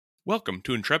Welcome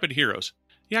to Intrepid Heroes,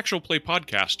 the actual play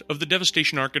podcast of the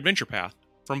Devastation Arc Adventure Path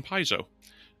from Paizo.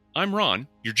 I'm Ron,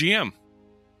 your GM.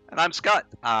 And I'm Scott.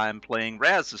 I'm playing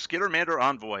Raz, the Skittermander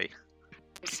Envoy.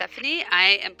 I'm Stephanie.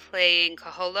 I am playing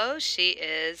Kaholo. She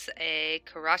is a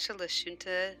Karacha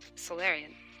Lashunta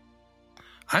Solarian.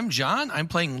 I'm John. I'm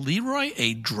playing Leroy,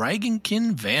 a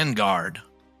Dragonkin Vanguard.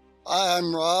 Hi,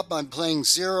 I'm Rob. I'm playing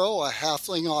Zero, a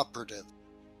Halfling Operative.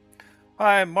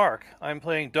 Hi, I'm Mark. I'm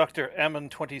playing Dr.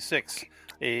 Ammon26,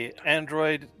 a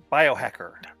android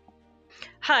biohacker.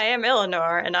 Hi, I'm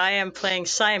Eleanor, and I am playing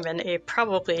Simon, a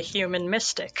probably human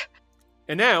mystic.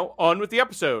 And now, on with the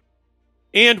episode.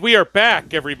 And we are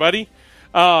back, everybody.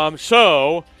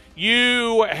 So,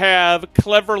 you have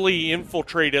cleverly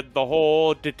infiltrated the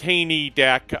whole detainee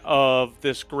deck of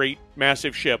this great,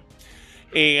 massive ship.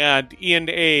 And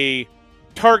in a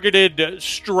targeted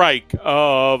strike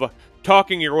of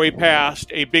talking your way past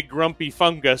a big grumpy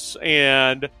fungus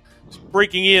and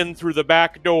breaking in through the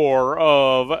back door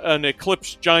of an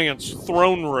Eclipse Giant's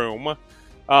throne room,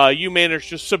 you manage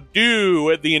to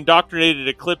subdue the indoctrinated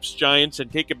Eclipse Giants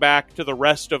and take it back to the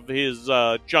rest of his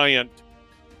giant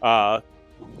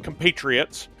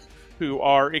compatriots, who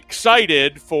are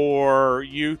excited for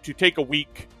you to take a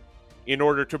week in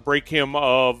order to break him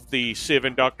of the Civ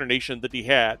indoctrination that he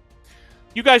had.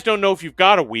 You guys don't know if you've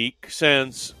got a week,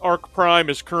 since Arc Prime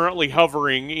is currently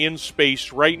hovering in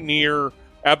space right near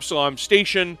Absalom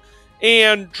Station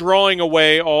and drawing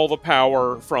away all the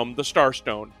power from the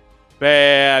Starstone.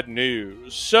 Bad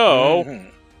news. So,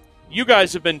 you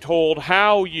guys have been told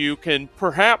how you can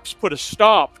perhaps put a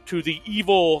stop to the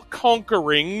evil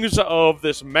conquerings of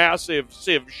this massive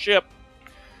Civ ship,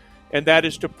 and that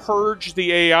is to purge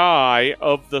the AI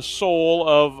of the soul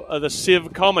of the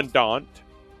Civ Commandant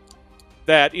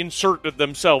that inserted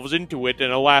themselves into it in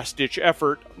a last-ditch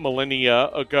effort millennia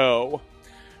ago.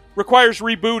 Requires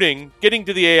rebooting, getting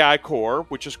to the AI core,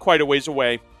 which is quite a ways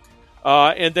away,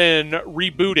 and then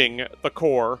rebooting the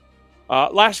core.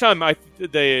 Last time,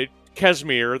 the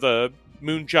Kesmir, the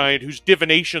moon giant whose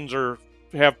divinations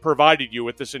have provided you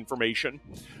with this information,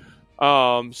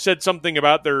 said something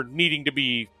about there needing to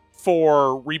be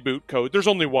 4 reboot code. There's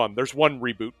only one. There's one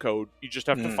reboot code. You just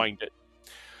have to find it.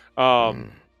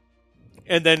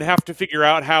 And then have to figure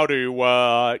out how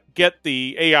to get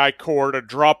the AI core to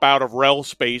drop out of rel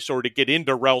space or to get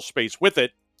into rel space with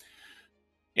it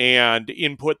and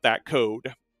input that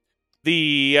code.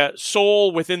 The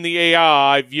soul within the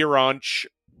AI, Viranch,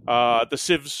 the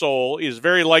Civ soul, is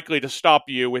very likely to stop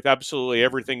you with absolutely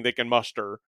everything they can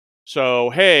muster. So,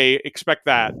 hey, expect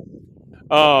that.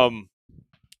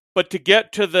 But to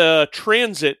get to the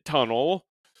transit tunnel,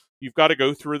 you've got to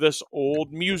go through this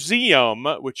old museum,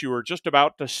 which you were just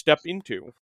about to step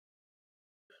into.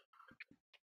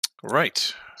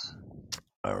 Right.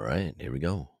 All right, here we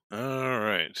go. All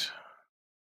right.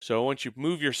 So once you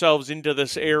move yourselves into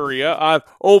this area,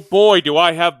 oh boy, do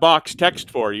I have box text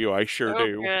for you. I sure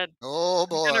do. Good. Oh,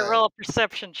 boy. I'm going to roll a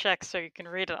perception check so you can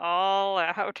read it all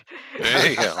out. There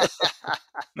you go.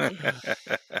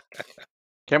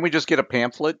 Can we just get a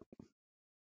pamphlet?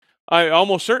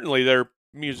 Almost certainly they're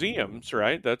museums,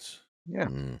 right? That's Yeah.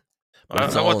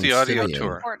 I want the audio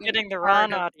tour. Getting the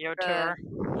Ron audio tour.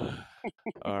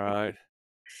 all right.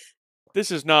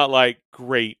 This is not like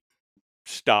great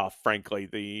stuff, frankly,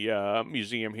 the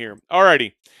museum here.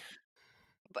 Alrighty.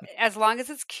 But as long as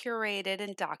it's curated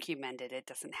and documented, it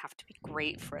doesn't have to be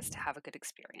great for us to have a good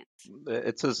experience.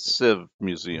 It's a Civ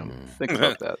museum. Think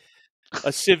about that.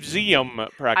 A Civseum,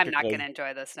 practically. I'm not going to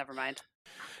enjoy this. Never mind.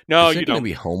 No, Is you there going don't. to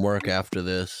be homework after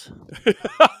this?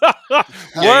 Yeah,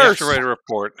 you have to write a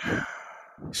report.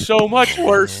 So much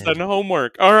worse than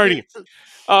homework. Alrighty.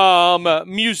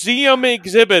 Museum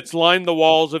exhibits line the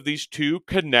walls of these 2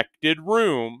 connected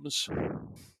rooms.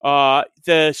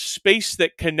 The space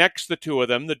that connects the 2 of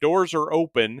them, the doors are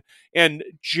open, and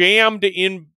jammed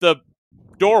in the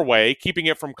doorway, keeping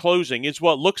it from closing, is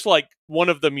what looks like one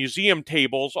of the museum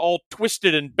tables, all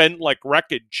twisted and bent like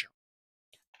wreckage.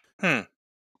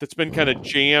 That's been kind of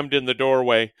jammed in the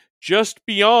doorway. Just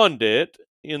beyond it,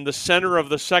 in the center of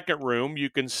the second room, you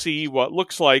can see what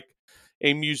looks like a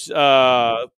in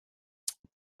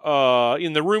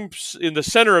the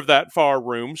center of that far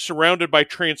room, surrounded by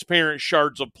transparent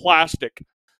shards of plastic,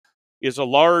 is a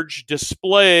large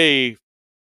display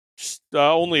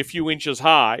only a few inches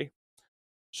high.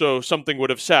 So something would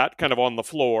have sat kind of on the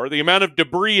floor. The amount of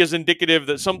debris is indicative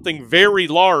that something very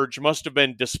large must have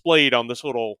been displayed on this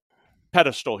little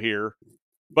pedestal here.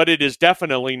 But it is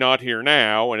definitely not here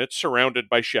now, and it's surrounded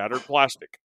by shattered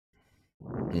plastic.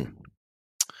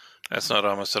 That's not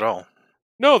ominous at all.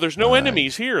 No, there's no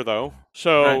enemies here, though.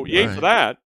 So, Right. yay for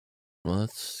that. Well,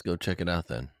 let's go check it out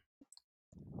then.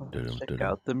 Check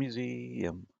out the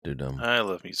museum. I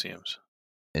love museums.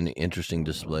 Any interesting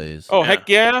displays? Oh, heck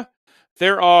yeah.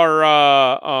 There are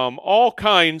all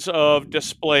kinds of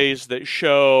displays that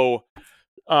show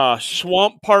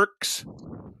swamp parks.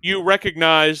 You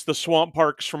recognize the swamp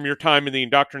parks from your time in the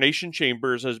indoctrination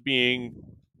chambers as being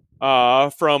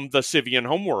from the Civian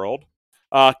homeworld.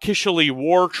 Kishali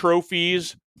war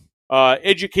trophies,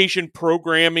 education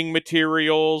programming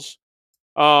materials.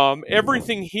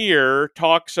 Everything here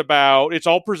talks about, it's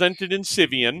all presented in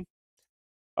Civian.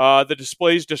 The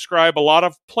displays describe a lot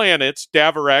of planets.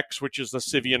 Davarex, which is the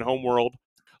Civian homeworld.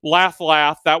 Lath,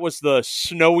 that was the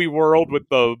snowy world with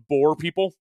the boar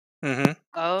people. Mm-hmm.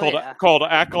 Called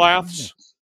Aklaths.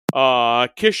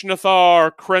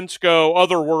 Kishnathar, Krensko,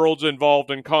 other worlds involved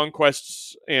in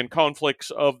conquests and conflicts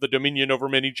of the Dominion over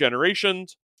many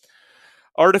generations.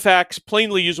 Artifacts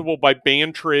plainly usable by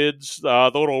Bantrids.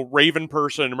 The little raven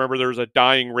person. Remember, there was a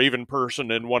dying raven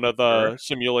person in one of the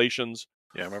simulations.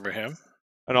 Yeah, I remember him.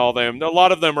 And all them. A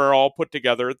lot of them are all put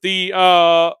together. The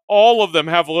all of them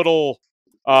have little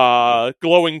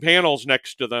glowing panels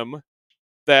next to them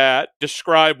that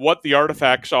describe what the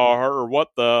artifacts are or what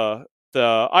the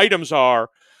items are,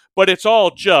 but it's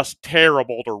all just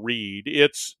terrible to read.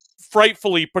 It's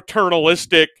frightfully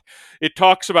paternalistic. It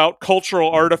talks about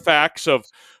cultural artifacts of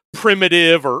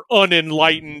primitive or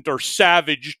unenlightened or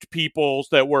savaged peoples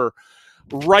that were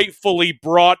rightfully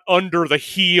brought under the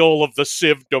heel of the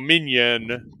Civ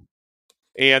Dominion.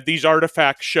 And these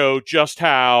artifacts show just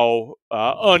how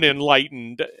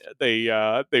unenlightened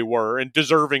they were and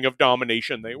deserving of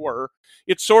domination they were.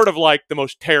 It's sort of like the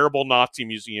most terrible Nazi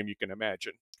museum you can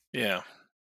imagine. Yeah.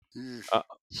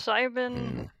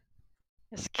 Simon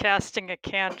is casting a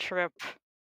cantrip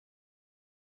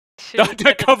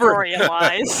to cover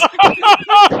editorialize.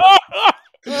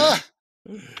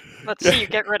 Let's see you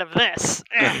get rid of this.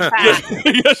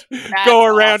 Just go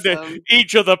around to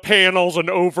each of the panels and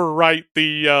overwrite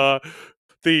the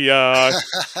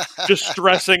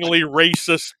distressingly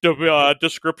racist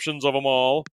descriptions of them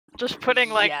all. Just putting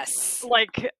high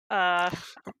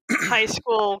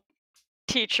school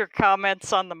teacher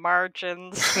comments on the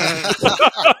margins.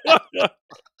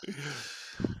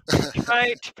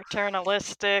 Right,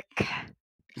 paternalistic.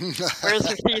 Where's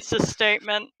your thesis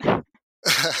statement?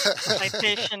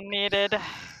 Citation needed.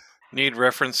 Need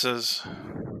references.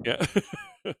 Yeah.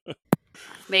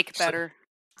 Make better.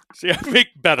 Make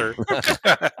better.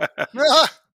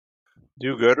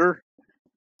 Do gooder.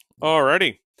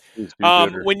 Alrighty.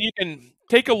 When you can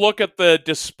take a look at the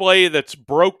display that's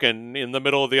broken in the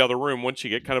middle of the other room, once you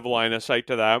get kind of a line of sight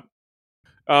to that,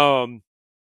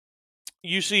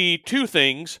 you see two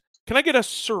things. Can I get a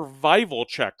survival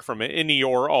check from any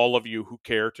or all of you who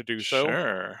care to do so?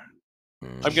 Sure.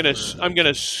 I'm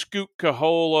gonna scoot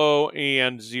Kaholo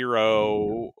and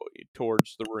Zero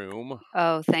towards the room.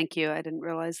 Oh, thank you. I didn't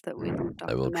realize that we moved off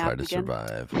I will the map try to again.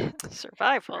 survive.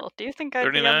 Survival. Do you think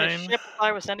I'd be on 39. the ship if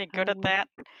I was any good at that?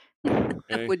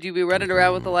 Okay. Would you be running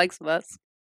around with the likes of us?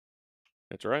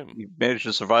 That's right. You've managed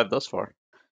to survive thus far.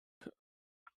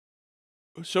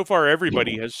 So far,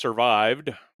 everybody has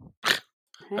survived.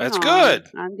 That's good.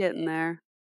 I'm getting there.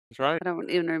 That's right. I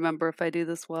don't even remember if I do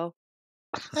this well.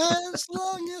 As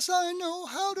long as I know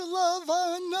how to love,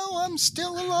 I know I'm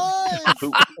still alive.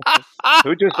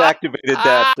 Who just activated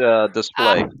that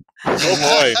display? Oh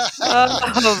boy!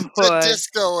 Oh boy! The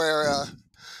disco era.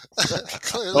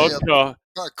 Clearly,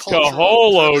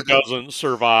 Kaholo doesn't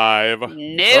survive.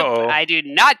 Nope, I do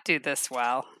not do this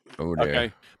well. Oh dear.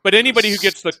 Okay, but anybody who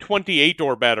gets the 28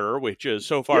 or better, which is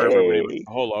so far everybody with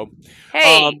Kaholo.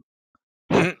 Hey.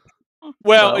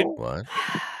 What?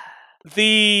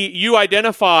 You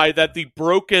identify that the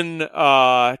broken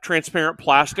transparent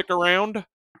plastic around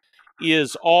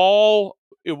is all,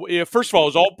 first of all,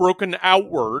 is all broken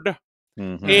outward,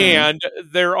 and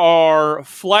there are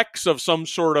flecks of some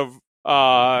sort of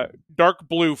dark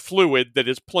blue fluid that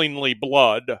is plainly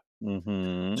blood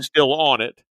still on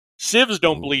it. Civs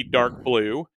don't bleed dark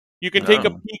blue. You can take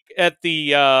a peek at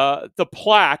the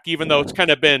plaque, even though it's kind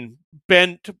of been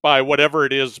bent by whatever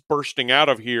it is bursting out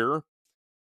of here.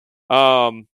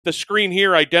 The screen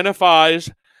here identifies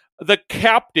the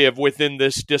captive within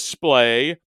this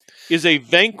display is a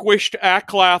vanquished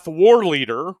Aklath war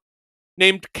leader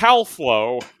named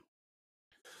Calthlo.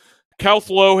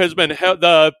 Calthlo has been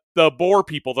the boar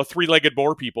people, the three-legged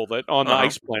boar people that on the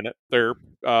ice planet. They're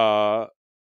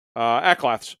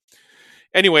Aklaths.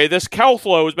 Anyway, this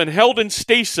Calthlo has been held in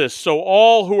stasis, so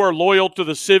all who are loyal to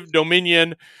the Civ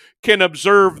Dominion can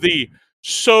observe the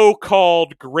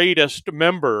so-called greatest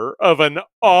member of an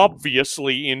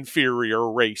obviously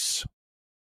inferior race.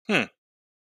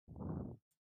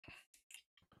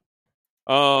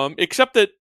 Except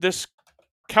that this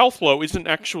Calthlow isn't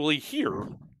actually here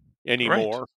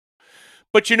anymore. Right.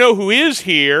 But you know who is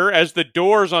here as the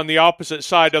doors on the opposite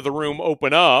side of the room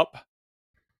open up,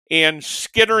 and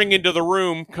skittering into the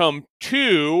room come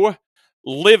two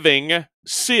living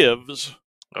civs.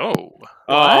 Oh.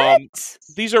 What?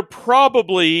 These are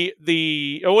probably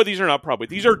these are not probably.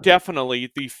 These are definitely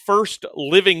the first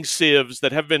living civs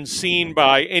that have been seen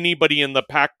by anybody in the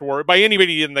Pact War, by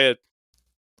anybody in the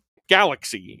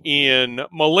galaxy in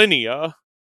millennia.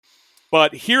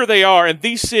 But here they are, and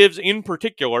these civs in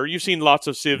particular, you've seen lots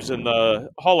of civs in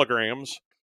the holograms.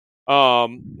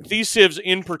 These civs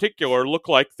in particular look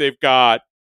like they've got,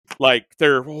 like,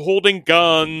 they're holding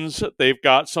guns. They've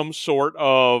got some sort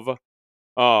of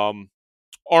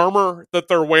armor that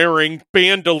they're wearing,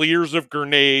 bandoliers of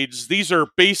grenades. These are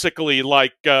basically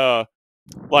like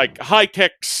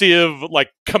high-tech civ,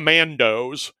 like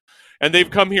commandos. And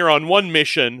they've come here on one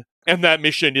mission, and that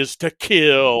mission is to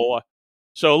kill.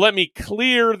 So let me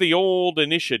clear the old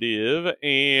initiative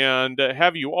and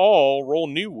have you all roll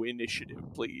new initiative,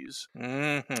 please.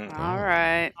 Mm-hmm. All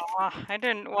right. I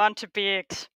didn't want to be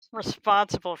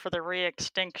responsible for the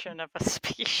re-extinction of a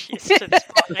species to this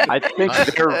point. I think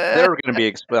they're going to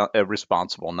be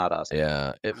responsible, not us.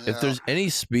 Yeah. If there's any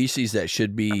species that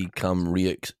should become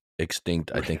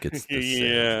extinct, I think it's the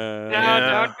Civ.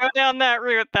 No, don't go down that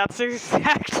route. That's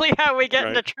exactly how we get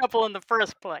into trouble in the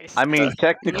first place. I mean,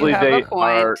 technically You have they a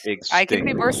point. are extinct. I can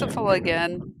be merciful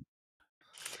again.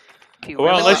 If you Well,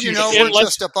 really unless want you me know, to. we're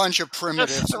just a bunch of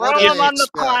primitives. Just What throw do them they on the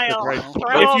expect, pile. you know?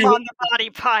 Throw them on the body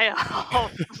pile.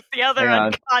 The other Hang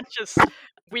on. unconscious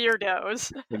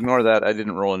weirdos. Ignore that. I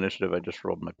didn't roll initiative. I just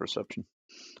rolled my perception.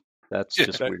 That's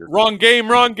just weird. Wrong game,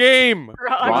 wrong game.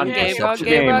 Wrong game. Wrong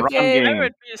game. It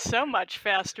would be so much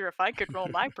faster if I could roll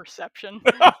my perception.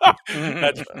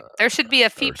 There should be a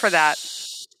feat for that.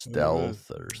 Stealth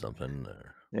or something.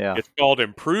 Yeah. It's called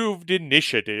improved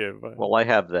initiative. Well, I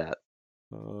have that.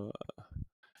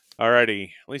 Alrighty.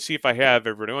 Let me see if I have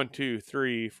everybody. 1, 2,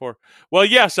 3, 4. Well,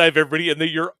 yes, I have everybody, and then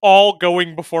you're all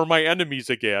going before my enemies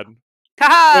again. So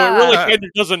it really kind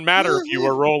of doesn't matter if you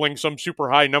are rolling some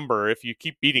super high number if you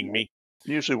keep beating me.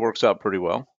 Usually works out pretty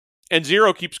well. And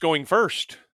Zero keeps going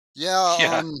first.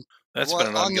 Yeah. That's well, been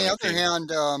an on the ongoing other thing.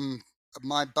 hand,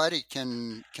 my buddy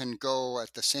can go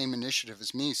at the same initiative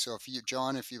as me. So if you,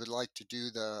 John, if you would like to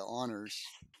do the honors,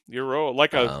 You're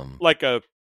like a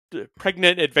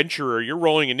pregnant adventurer. You're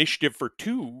rolling initiative for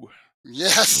 2.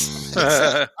 yes,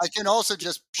 I can also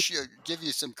just give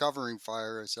you some covering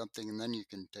fire or something, and then you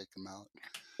can take them out.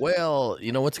 Well,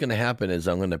 you know what's going to happen is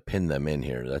I'm going to pin them in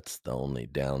here. That's the only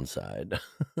downside.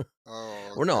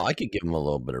 Or no, I could give them a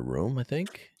little bit of room, I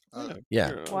think.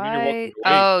 Yeah. Why?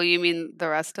 Oh, you mean the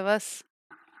rest of us?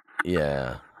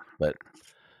 Yeah, but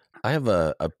I have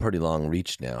a pretty long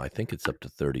reach now. I think it's up to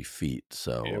 30 feet.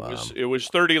 So it was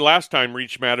 30 last time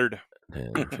reach mattered.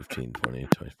 10, 15, 20,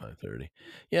 25, 30.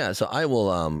 Yeah, so I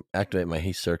will activate my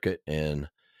haste circuit and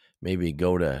maybe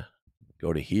go to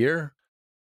here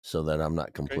so that I'm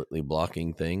not completely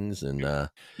blocking things. And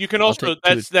you can also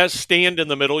that stand in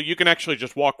the middle. You can actually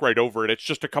just walk right over it. It's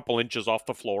just a couple inches off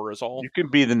the floor is all. You can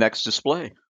be the next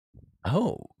display.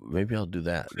 Oh, maybe I'll do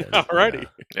that. Alrighty.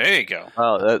 There you go.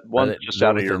 Oh, that one's just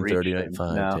out of your reach. 30,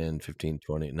 5, 10, 15,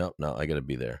 20. No, I got to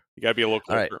be there. You got to be a little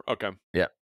closer. All right. Okay. Yeah.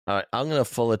 All right. I'm going to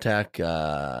full attack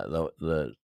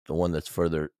the one that's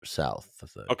further south.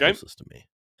 Closest to me.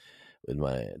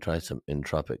 With try some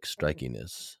entropic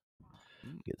strikiness.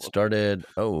 Get started.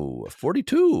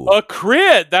 42. A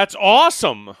crit. That's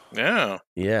awesome. Yeah.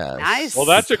 Yeah. Nice. Well,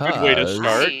 that's a good way to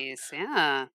start. Nice.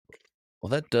 Yeah. Well,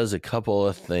 that does a couple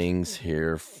of things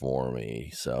here for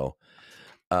me. So,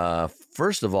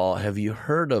 first of all, have you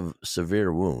heard of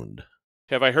severe wound?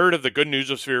 Have I heard of the good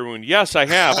news of severe wound? Yes, I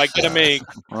have. I get to make.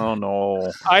 Oh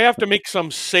no! I have to make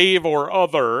some save or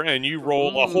other, and you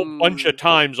roll a whole bunch of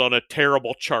times on a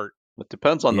terrible chart. It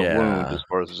depends on the wound as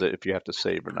far as if you have to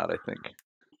save or not. I think.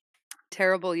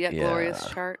 Terrible yet glorious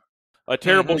chart. A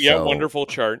terrible yet wonderful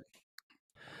chart.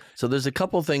 So there's a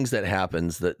couple things that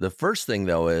happens. The first thing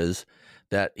though is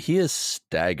that he is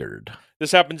staggered.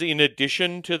 This happens in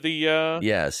addition to the.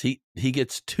 Yes, he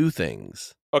gets 2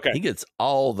 things. Okay. He gets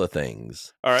all the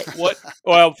things. All right. What?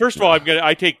 Well, first of all,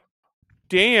 I take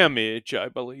damage, I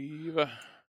believe.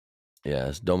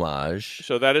 Yes, dommage.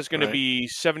 So that is going to be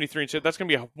 73, and so that's going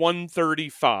to be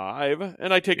 135,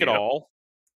 and I take it all.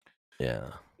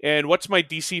 Yeah. And what's my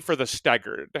DC for the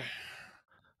staggered?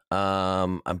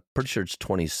 I'm pretty sure it's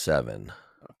 27.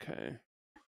 Okay.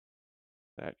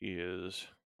 That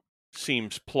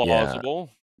seems plausible.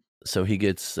 Yeah. So he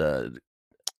gets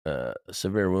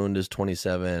severe wound is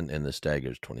 27, and the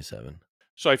stagger is 27.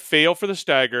 So I fail for the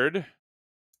staggered.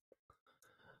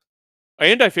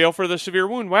 And I fail for the severe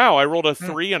wound. Wow, I rolled a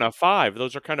 3 and a 5.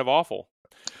 Those are kind of awful.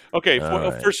 Okay,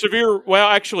 for severe, well,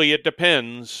 actually, it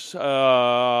depends.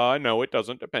 No, it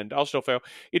doesn't depend. I'll still fail.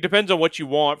 It depends on what you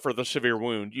want for the severe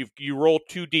wound. You roll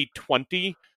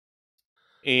 2d20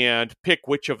 and pick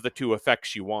which of the two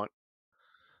effects you want.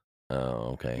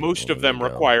 Oh, okay. Most of them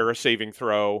require a saving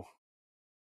throw.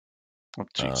 Oh,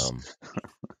 jeez.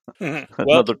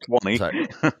 Another 20. Do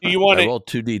you want to roll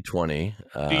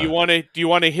 2d20? Do you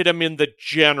want to hit him in the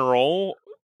general,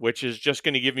 which is just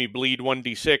going to give me bleed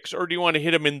 1d6, or do you want to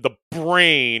hit him in the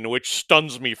brain, which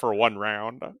stuns me for 1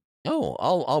 round? Oh,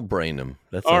 I'll brain him.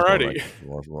 That's alrighty.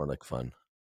 More like fun.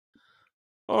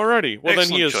 Alrighty. Well, Excellent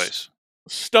then he is choice.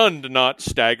 Stunned, not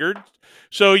staggered.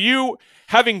 So you,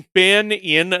 having been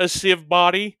in a Civ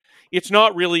body, it's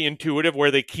not really intuitive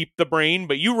where they keep the brain,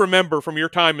 but you remember from your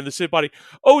time in the Civ body,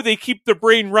 oh, they keep the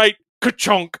brain right,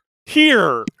 ka-chunk,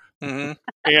 here. Mm-hmm.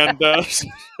 And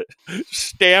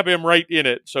stab him right in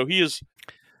it. So he is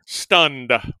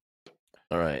stunned.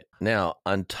 All right. Now,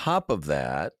 on top of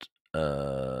that,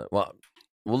 well,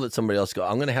 we'll let somebody else go.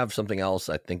 I'm going to have something else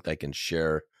I think I can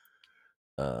share.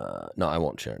 No, I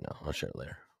won't share now. I'll share it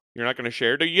later. You're not going to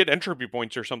share? Do you get entropy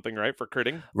points or something, right, for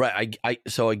critting? Right.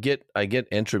 So I get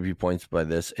entropy points by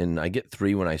this, and I get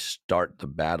 3 when I start the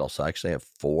battle. So I actually have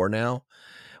 4 now,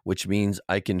 which means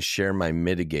I can share my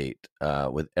mitigate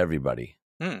with everybody.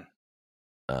 But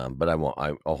I won't.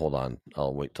 I'll hold on.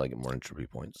 I'll wait till I get more entropy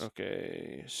points.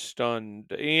 Okay.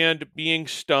 Stunned. And being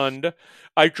stunned,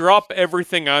 I drop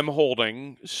everything I'm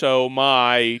holding. So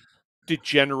my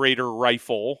degenerator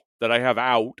rifle that I have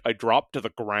out, I drop to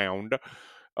the ground.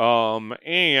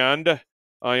 And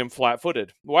I am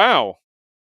flat-footed. Wow.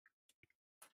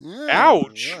 Yeah,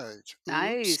 Ouch. Right.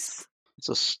 Nice. It's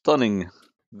a stunning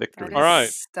victory. That is All right.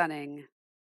 stunning.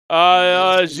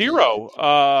 0.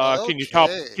 Can you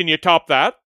top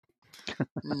that?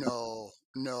 No,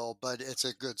 but it's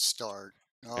a good start.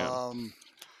 Yeah.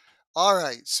 All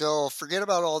right, so forget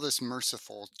about all this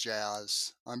merciful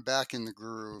jazz. I'm back in the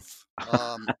groove.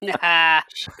 With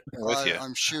you.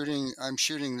 I'm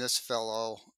shooting this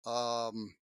fellow.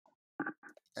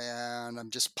 And I'm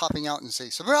just popping out and say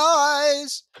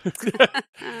surprise.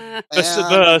 the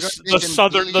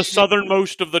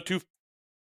southernmost of the 2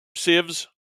 civs.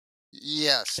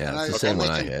 Yes. Yeah, and it's the same one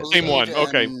I hit. Same one.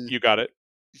 Okay, you got it.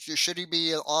 Should he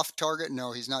be off target?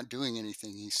 No, he's not doing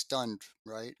anything. He's stunned,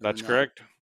 right? That's correct.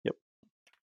 Yep.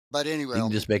 But anyway, you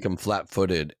can just make him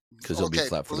flat-footed because he'll be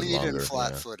flat-footed bleed longer. and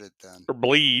flat-footed then. Or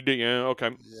bleed, yeah,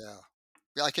 okay. Yeah,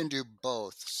 I can do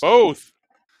both. So. Both.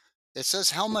 It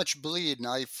says how much bleed, and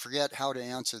I forget how to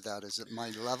answer that. Is it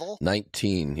my level?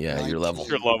 19. Yeah, 19. your level.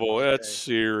 Your level. Okay. That's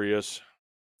serious.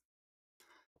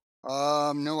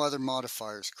 No other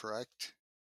modifiers, correct?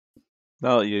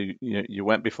 No, you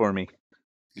went before me.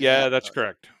 Yeah, that's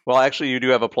correct. Well, actually, you do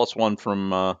have a +1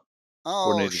 from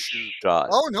coordinated shot.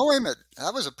 Oh no, wait a minute.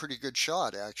 That was a pretty good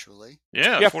shot, actually.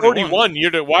 Yeah, 41.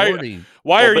 Why are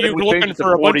you looking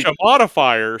for a bunch of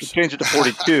modifiers? You changed it to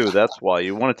 42. That's why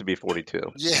you want it to be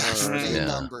 42. Yes, the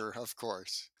number, of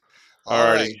course.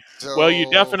 Alrighty. So, well, you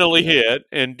definitely hit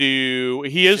and do.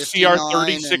 He is CR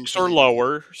 36 or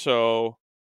lower, so.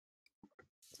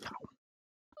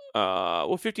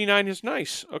 59 is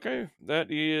nice. Okay, that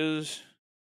is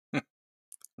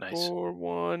nice. For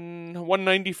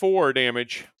 194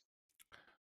 damage.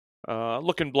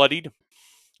 Looking bloodied.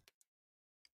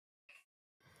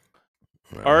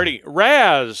 Alrighty,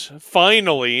 Raz.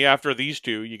 Finally, after these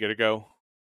 2, you get to go.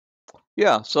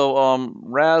 Yeah. So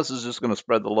Raz is just going to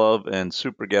spread the love and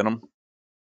super get him.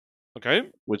 Okay.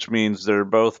 Which means they're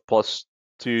both +2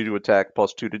 to attack,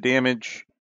 +2 to damage.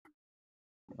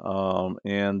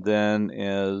 And then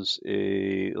as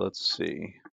a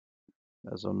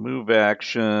move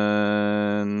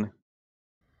action.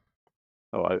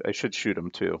 Oh, I should shoot him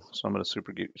too. So I'm going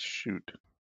to shoot.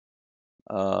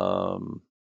 We're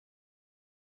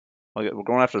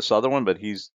going after this other one, but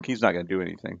he's not going to do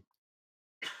anything.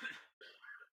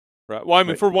 Right. Well, I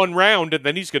mean, for 1 round, and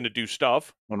then he's going to do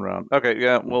stuff. 1 round. Okay.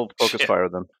 Yeah, we'll focus fire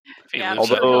then. Yeah,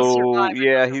 although,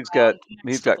 yeah, he's got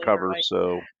cover, right.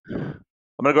 So I'm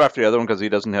going to go after the other one because he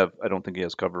doesn't have. I don't think he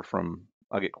has cover from.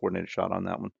 I'll get coordinated shot on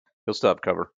that one. He'll still have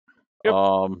cover. Yep.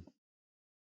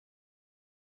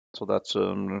 So that's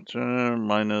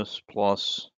minus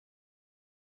plus.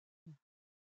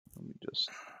 Let me just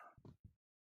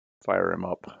fire him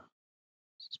up.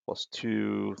 It's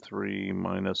 +2, 3,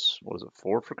 minus, what is it,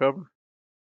 4 for cover?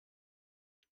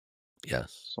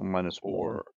 Yes. So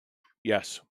 -4.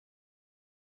 Yes.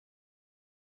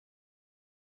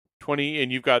 20,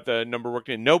 and you've got the number worked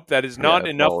in. Nope, that is not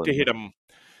enough to hit him.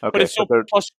 Okay, but it's still +2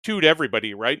 to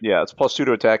everybody, right? Yeah, it's +2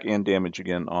 to attack and damage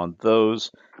again on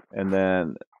those. And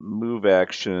then move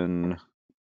action.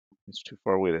 It's too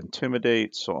far away to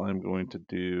intimidate, so I'm going to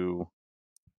do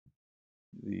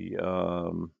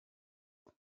the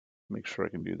make sure I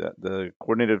can do that. The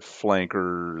coordinated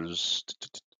flankers.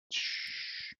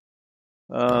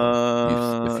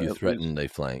 If you threaten, they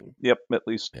flank. Yep, at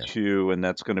least 2, and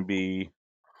that's going to be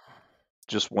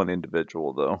just one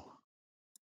individual, though.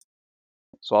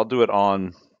 So I'll do it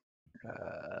on.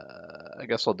 I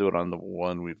guess I'll do it on the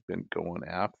one we've been going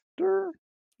after.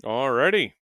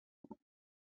 Alrighty.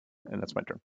 And that's my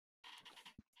turn.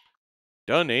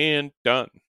 Done and done.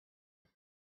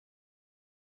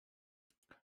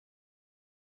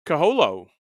 Kaholo.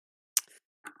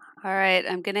 All right,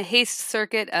 I'm going to haste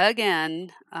circuit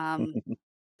again.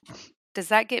 Does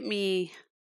that get me...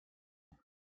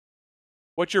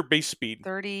 What's your base speed?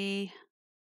 30...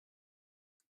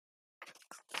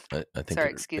 I think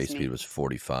your base speed was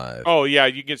 45. Oh, yeah,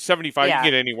 you get 75. Yeah.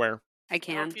 You get anywhere. I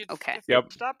can? Okay. If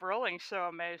you'd stop rolling so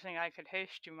amazing, I could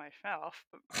haste you myself.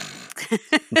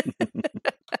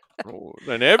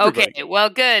 Then everybody. Okay, well,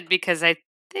 good, because I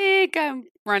think I'm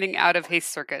running out of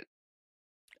haste circuit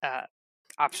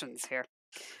options here.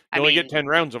 You only get 10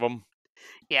 rounds of them.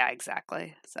 Yeah,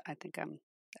 exactly. So I think I'm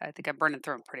burning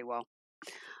through them pretty well.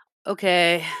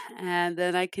 Okay, and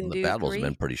then I can do The battle's 3.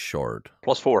 been pretty short.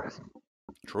 +4.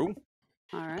 True.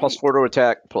 All right. +4 to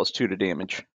attack, +2 to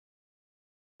damage.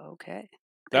 Okay.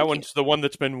 That one's the one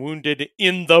that's been wounded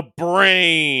in the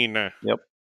brain. Yep.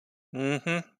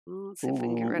 Mm-hmm. Let's see if we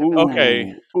can get rid of that.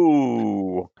 Okay.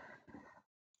 Ooh.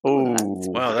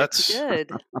 Wow, that's good.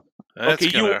 That's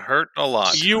okay, gonna hurt a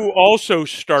lot. You also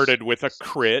started with a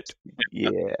crit.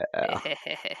 Yeah.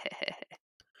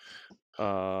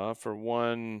 For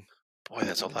one. Boy,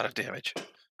 that's a lot of damage.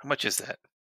 How much is that?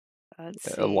 Let's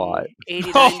see. A lot.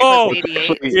 89 plus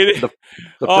 88. The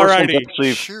first one's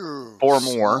actually 4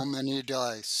 more. So many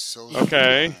dice.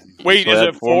 Okay. Wait, so is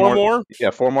it 4 more?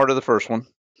 Yeah, 4 more to the first one.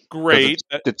 Great.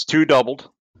 It's 2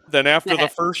 doubled. Then after the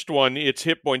first one, its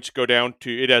hit points go down to,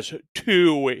 it has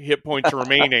 2 hit points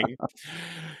remaining.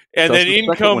 And then in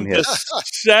comes the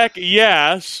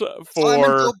second, for...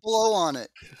 Simon, go blow on it.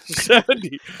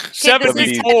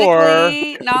 74.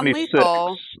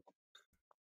 Non-lethal.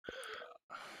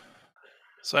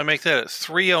 So I make that at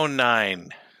 309.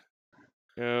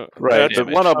 Yeah, right, but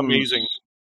one of them amazing.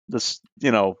 This,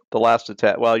 the last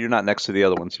attack. Well, you're not next to the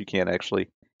other one, so you can't actually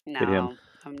hit him. No,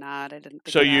 I'm not. I didn't think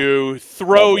so of that. you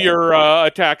throw your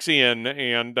attacks in,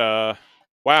 and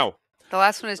wow. The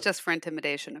last one is just for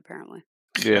intimidation, apparently.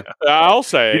 Yeah, I'll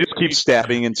say. You just keep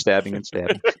stabbing and stabbing and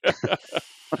stabbing.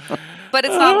 But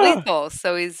it's not lethal,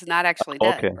 so he's not actually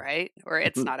dead, right? Or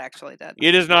it's not actually dead.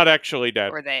 It is not actually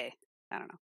dead. Or they. I don't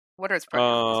know. What are his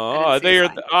pronouns? They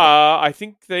are. I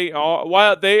think they are.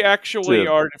 Well, they actually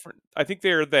are different. I think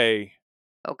they are they.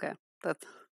 Okay. That's...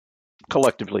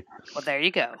 Collectively. Well, there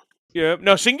you go. Yeah.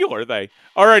 No, singular they.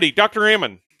 Alrighty, Dr.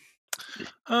 Ammon.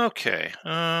 Okay.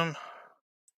 I'll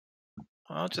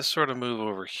just sort of move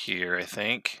over here, I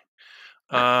think.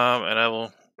 And I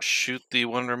will shoot the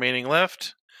one remaining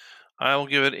left. I will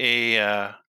give it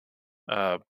a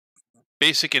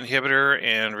basic inhibitor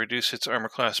and reduce its armor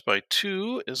class by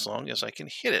 2 as long as I can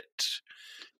hit it.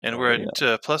 And we're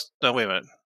at plus... No, wait a minute.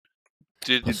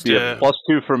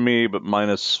 +2 from me, but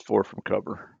 -4 from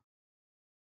cover.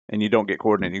 And you don't get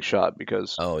coordinating shot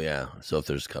because... Oh, yeah. So if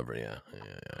there's cover, yeah.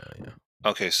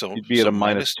 Okay, so... You'd be at a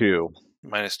 -2.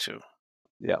 -2.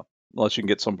 Yeah. Unless you can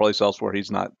get someplace else where he's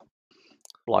not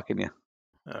blocking you.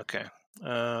 Okay.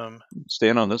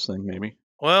 Stand on this thing, maybe.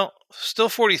 Well, still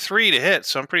 43 to hit,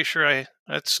 so I'm pretty sure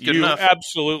that's good you enough. You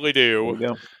absolutely do. There you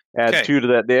go. Add 2 to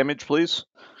that damage, please.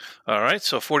 All right,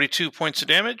 so 42 points of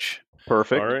damage.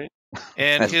 Perfect. All right.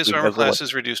 And his armor class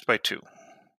is reduced by 2.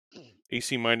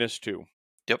 AC -2.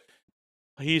 Yep.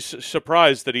 He's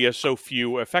surprised that he has so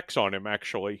few effects on him,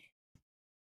 actually.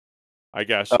 I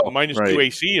guess. -2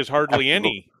 AC is hardly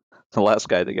any. The last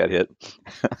guy that got hit.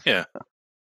 Yeah.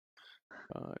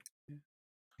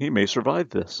 He may survive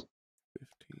this.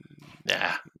 15.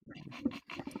 Nah.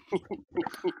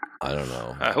 I don't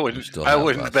know. I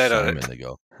wouldn't bet on it. To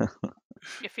go.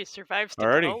 If he survives the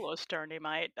Kaholo's turn, he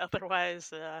might.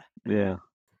 Otherwise, yeah.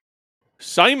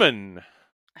 Simon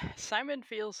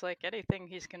feels like anything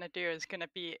he's going to do is going to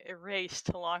be erased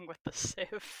along with the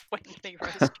Civ when the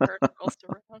rest turn rolls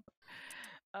around.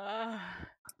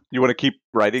 You want to keep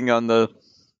writing on the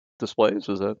displays?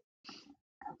 Is that?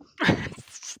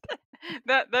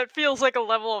 That feels like a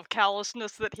level of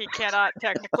callousness that he cannot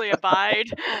technically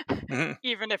abide,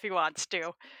 even if he wants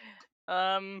to.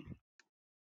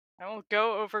 I will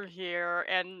go over here,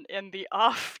 and in the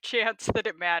off chance that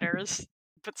it matters,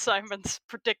 but Simon's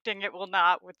predicting it will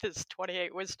not with his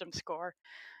 28 wisdom score,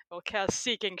 I will cast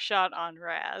Seeking Shot on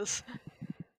Raz.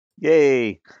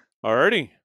 Yay! Alrighty.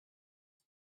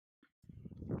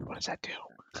 What does that do?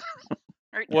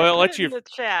 Right, Well, it put lets it in you the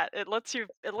chat. It lets you.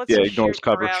 It lets Yeah, you ignores shoot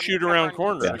cover. around, Shoot around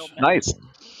covering corners. concealment. Nice.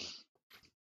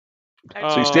 I-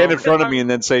 So you stand in Um, front of me and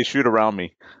then say, "Shoot around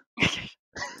me."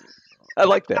 I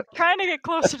like that. I'm trying to get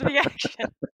closer to the action.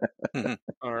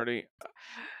 Alrighty.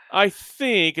 I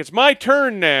think it's my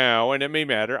turn now, and it may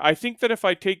matter. I think that if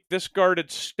I take this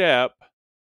guarded step,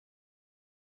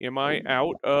 am I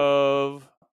out of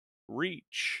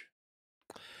reach?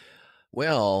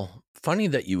 Well, funny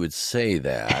that you would say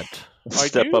that. I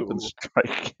Step up do. and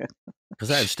strike.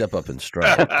 Because I have step up and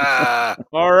strike.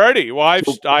 Alrighty. Well,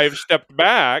 I've stepped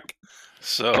back.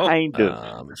 So Kind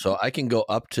of. So I can go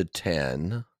up to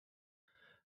 10.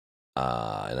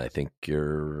 And I think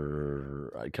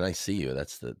you're. Can I see you?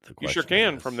 That's the question. You sure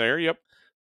can from there. Yep.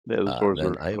 Yeah, those doors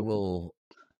then are I will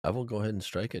go ahead and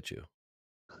strike at you.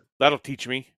 That'll teach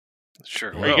me.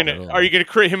 sure. Yeah. will. Are you gonna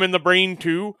crit him in the brain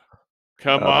too?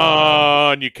 Come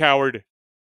on, you coward!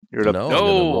 You're at No, a, I'm gonna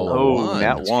roll a oh, one.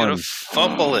 nat He's gonna one.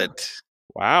 fumble it.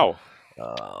 Wow.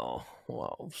 Oh,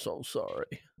 well, I'm so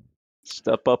sorry.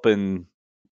 Step up and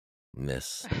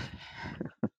Miss.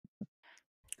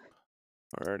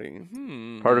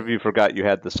 Alrighty. part of you forgot you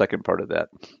had the second part of that.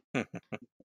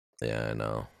 Yeah, I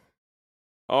know.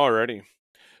 Alrighty.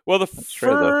 Well, the That's fair,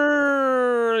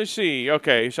 though. let's see.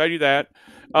 Okay, so I do that.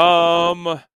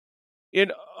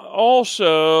 And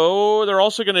also, they're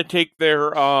also going to take their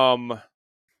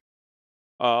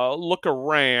look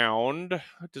around.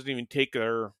 It doesn't even take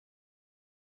their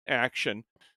action.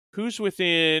 Who's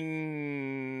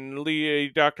within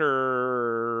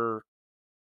Doctor?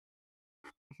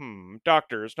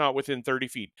 Doctor is not within 30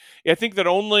 feet. I think that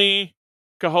only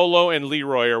Kaholo and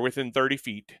Leroy are within 30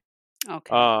 feet.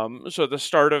 Okay. So the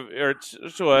start of it's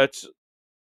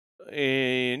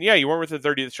and yeah, you weren't within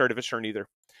 30 at the start of his turn either.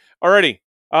 Alrighty.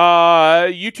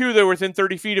 You two that are within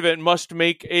 30 feet of it must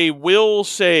make a will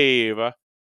save.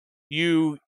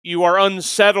 You are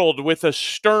unsettled with a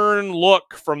stern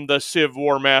look from the Civ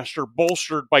War Master,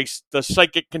 bolstered by the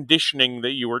psychic conditioning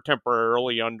that you were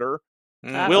temporarily under.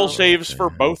 Will saves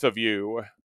for both of you.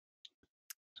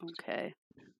 Okay.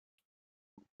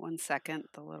 1 second.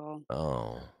 The little.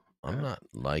 Oh, I'm not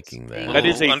liking that. That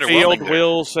is a failed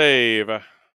will save.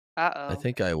 I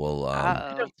think I will.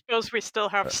 I don't suppose we still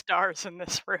have stars in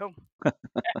this room.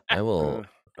 I will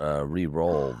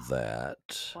re-roll that.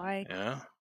 Why? Yeah.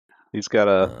 He's got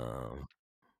a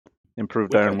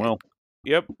improved iron will.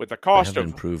 Yep, with a I cost have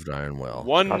of improved iron will.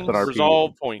 1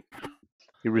 resolve point.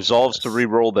 He resolves to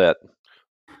re-roll that.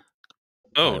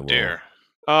 Oh dear.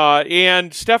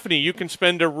 And Stephanie, you can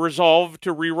spend a resolve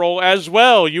to reroll as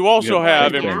well. You also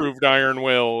have improved iron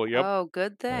will. Yep. Oh,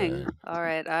 good thing. All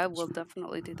right, I will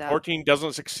definitely do that. 14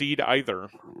 doesn't succeed either.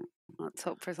 Let's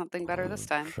hope for something better this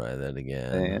time. Try that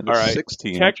again. And all right.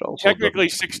 16. Technically,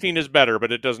 16 is better,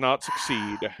 but it does not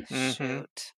succeed.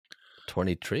 Shoot.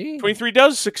 23? 23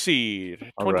 does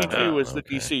succeed. All right. 22 is the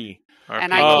DC.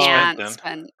 And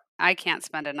I can't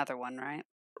spend another one, right?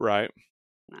 Right.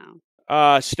 No.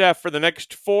 Steph, for the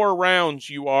next 4 rounds,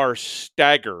 you are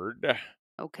staggered.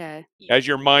 Okay. As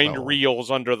your mind reels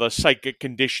under the psychic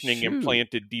conditioning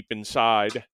implanted deep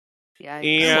inside. Yeah.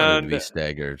 And be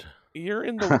staggered. You're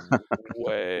in the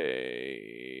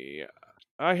way.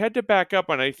 I had to back up,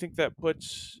 and I think that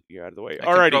puts you out of the way. I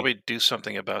could probably do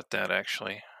something about that,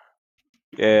 actually.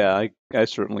 Yeah, I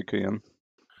certainly can.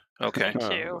 Okay.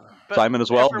 Too, but Simon as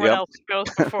well? Everyone Yep. else goes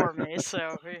before me,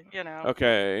 so, you know.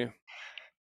 Okay.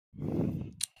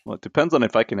 Well, it depends on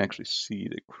if I can actually see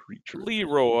the creature.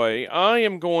 Leroy, I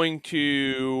am going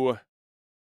to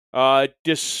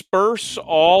disperse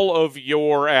all of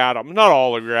your atoms. Not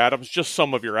all of your atoms, just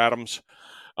some of your atoms.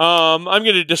 I'm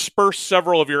going to disperse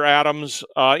several of your atoms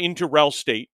into Rel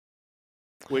state,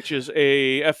 which is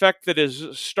a effect that is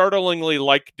startlingly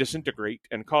like disintegrate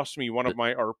and costs me 1 of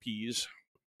my RPs.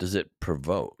 Does it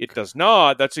provoke? It does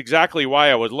not. That's exactly why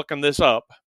I was looking this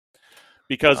up.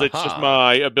 Because it's just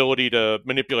my ability to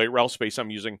manipulate rel space I'm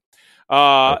using.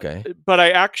 Okay. But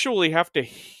I actually have to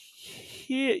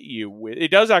hit you with...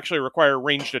 It does actually require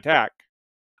ranged attack.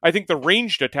 I think the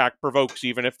ranged attack provokes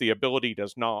even if the ability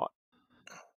does not.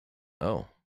 Oh.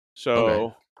 So...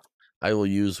 Okay. I will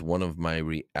use one of my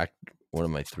 3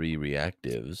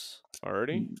 reactives.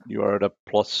 Alrighty. You are at a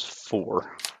 +4.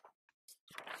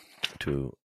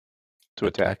 To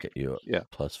attack at you. Yeah.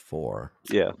 +4.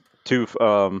 Yeah. 2.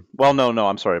 Well, no.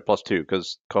 I'm sorry. +2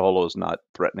 because Kaholo is not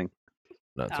threatening.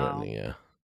 Not threatening, yeah.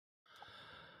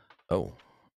 Oh.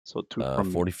 So 2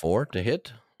 from 44 to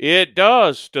hit? It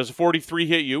does. Does a 43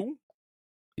 hit you?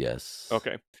 Yes.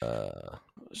 Okay.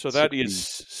 So 60, that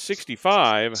is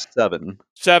 65. 7.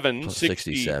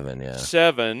 67, yeah.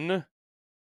 7.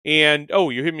 And,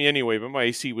 you hit me anyway, but my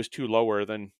AC was too lower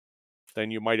than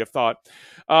you might have thought.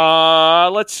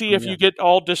 Let's see if you get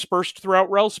all dispersed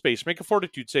throughout rel space. Make a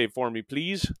fortitude save for me,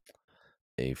 please.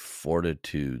 A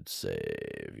fortitude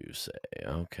save, you say.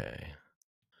 Okay.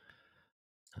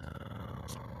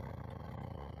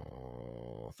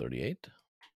 38?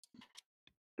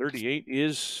 38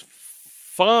 is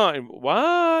fine.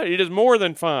 What? It is more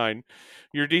than fine.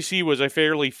 Your DC was a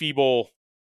fairly feeble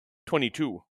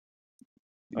 22.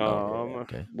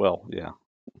 Okay. Well, yeah.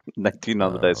 19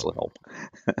 on the dice will help.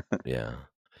 Yeah.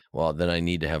 Well, then I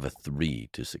need to have a 3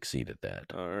 to succeed at that.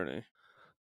 Alrighty.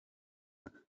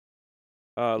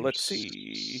 Let's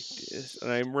see.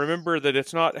 And I remember that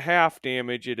it's not half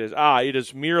damage. It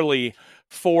is merely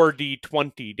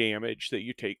 4d20 damage that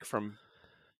you take from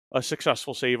a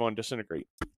successful save on disintegrate.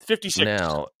 56.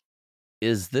 Now,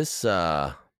 is this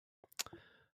let's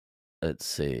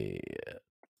see.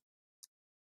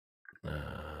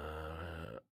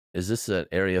 Is this an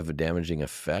area of a damaging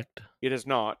effect? It is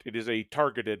not. It is a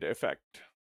targeted effect.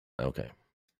 Okay.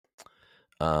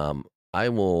 I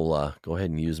will go ahead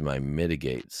and use my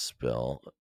mitigate spell.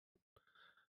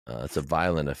 It's a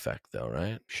violent effect, though,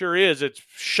 right? Sure is. It's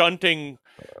shunting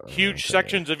huge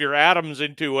sections of your atoms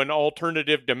into an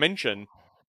alternative dimension.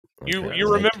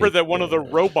 You remember that one of the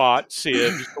robot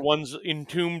SIDs, the ones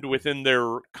entombed within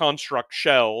their construct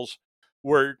shells,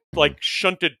 were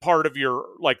shunted part of your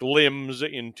limbs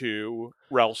into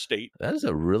rel state. That is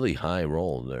a really high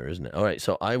roll there, isn't it? All right,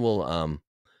 so I will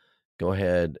go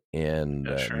ahead and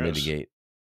mitigate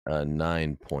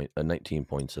 19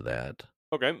 points of that.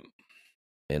 Okay.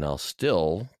 And I'll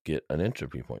still get an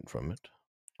entropy point from it.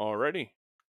 Alrighty.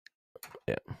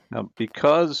 Yeah. Now,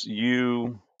 because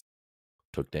you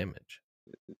took damage,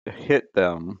 hit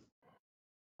them,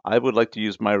 I would like to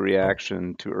use my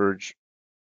reaction to urge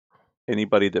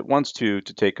anybody that wants to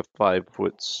take a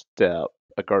 5-foot step,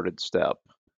 a guarded step.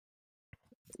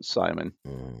 Simon.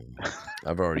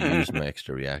 I've already used my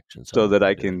extra reaction. So that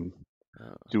I can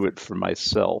do it for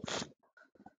myself.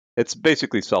 It's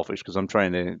basically selfish because I'm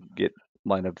trying to get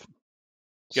line of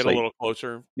sight. A little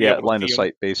closer. Yeah, line of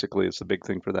sight basically is the big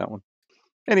thing for that one.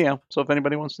 Anyhow, so if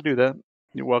anybody wants to do that,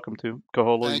 you're welcome to.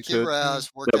 Kaholo, Thank you,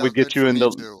 Raz. That would get you in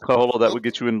Kaholo. That would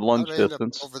get you in lunge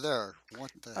distance. Over there.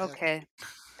 What the heck? Okay,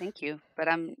 thank you, but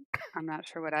I'm not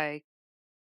sure what I.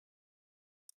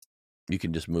 You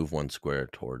can just move one square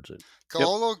towards it.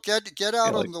 Kaholo, get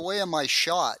out of the way of my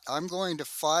shot. I'm going to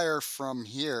fire from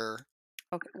here.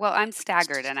 Okay. Well, I'm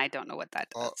staggered, and I don't know what that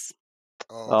does.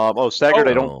 Staggered.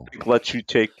 I don't think lets you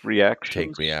take reactions.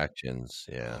 Take reactions,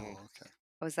 yeah. Okay.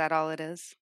 Was that all it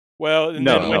is? Well, and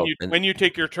then when you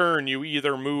take your turn, you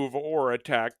either move or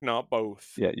attack, not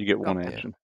both. Yeah, you get one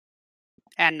action.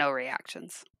 And no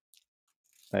reactions.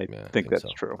 I think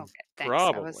that's true. Okay, thanks.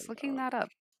 Probably I was looking that up.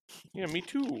 Yeah, me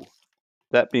too.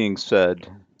 That being said,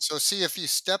 so see if you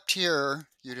stepped here,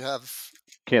 you'd have.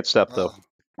 Can't step though.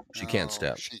 She can't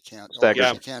step. She can't.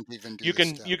 Stagger. She can't even do.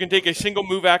 You can take a single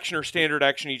move action or standard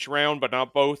action each round, but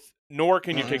not both. Nor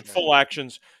can you take full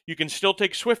actions. You can still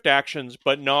take swift actions,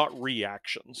 but not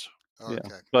reactions. Okay. Yeah,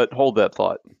 but hold that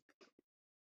thought.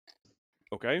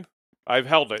 Okay, I've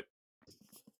held it.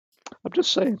 I'm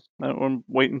just saying. I'm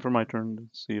waiting for my turn to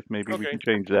see if maybe we can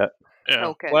change that. Yeah.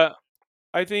 Okay. Well,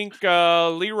 I think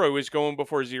Leroy is going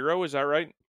before 0. Is that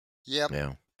right? Yep.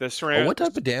 Yeah. What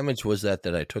type of damage was that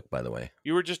I took, by the way?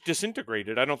 You were just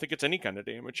disintegrated. I don't think it's any kind of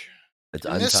damage. It's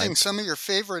You're missing some of your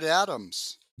favorite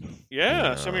atoms.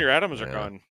 Yeah, some of your atoms are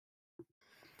gone.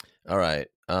 All right.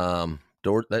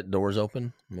 That door's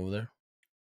open over there?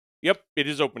 Yep, it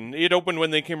is open. It opened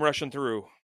when they came rushing through.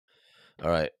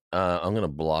 All right. I'm going to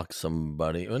block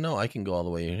somebody. Oh, no, I can go all the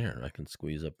way in here. I can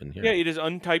squeeze up in here. Yeah, it is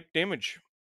untyped damage.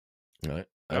 All right.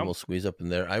 I will squeeze up in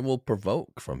there. I will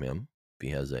provoke from him if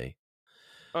he has a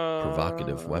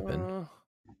provocative weapon.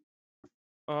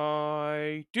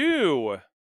 I do.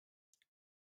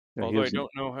 Yeah, Although I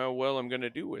don't know how well I'm going to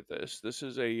do with this. This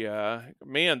is a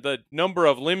man. The number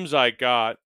of limbs I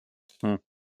got.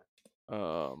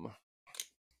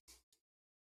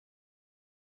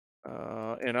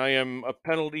 And I am a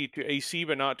penalty to AC,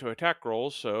 but not to attack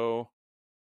rolls. So,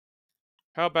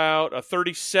 how about a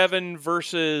 37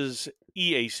 versus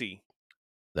EAC?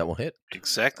 That will hit.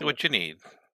 Exactly what you need.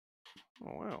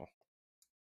 Oh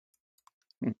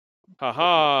wow!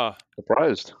 Haha!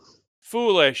 Surprised.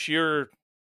 Foolish! You're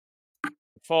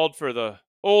falled for the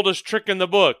oldest trick in the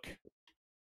book.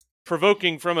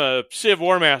 provoking from a Civ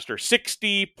Warmaster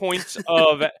 60 points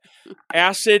of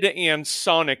acid and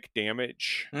sonic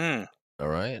damage. All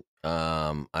right.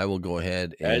 I will go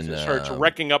ahead as and it starts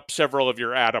wrecking up several of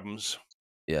your atoms.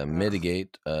 Yeah,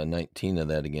 mitigate 19 of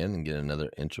that again and get another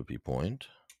entropy point.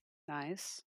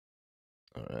 Nice.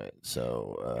 All right,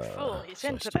 so he's so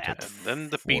I into still that. take And then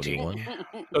the beating. 41.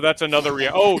 So that's another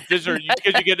because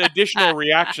you get additional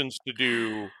reactions to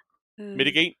do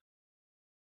mitigate.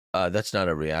 That's not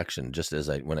a reaction. Just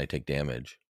when I take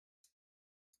damage.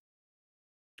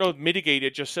 Oh, mitigate,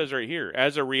 it just says right here,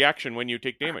 as a reaction when you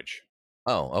take damage.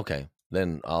 Oh, okay.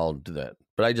 Then I'll do that.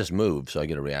 But I just moved, so I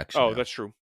get a reaction. Oh, now. that's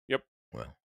true. Yep.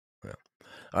 Well, yeah.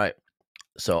 All right.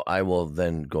 So I will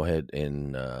then go ahead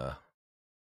and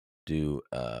do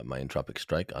my entropic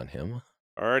strike on him.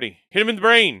 Alrighty. Hit him in the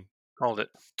brain. Called it.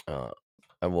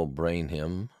 I will brain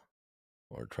him,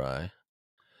 or try.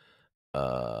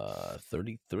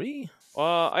 33.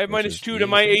 I have Versus -2 to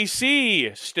my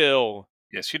AC still.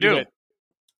 Yes, you do.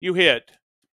 You hit.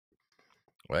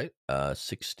 Right.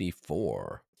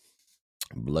 64.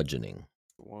 Bludgeoning.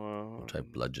 Wow. I'll try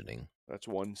bludgeoning. That's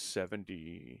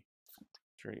 173.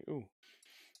 Ooh.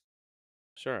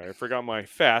 Sorry, I forgot my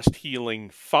fast healing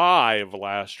 5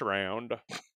 last round.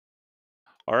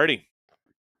 Alrighty.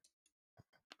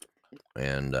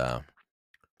 And I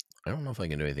don't know if I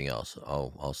can do anything else.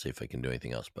 I'll see if I can do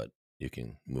anything else, but you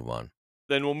can move on.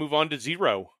 Then we'll move on to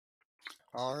Zero.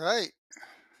 All right.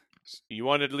 You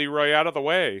wanted Leroy out of the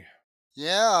way.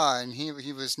 Yeah, and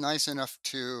he was nice enough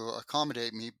to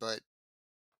accommodate me, but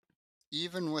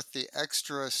even with the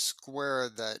extra square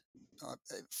that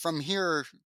from here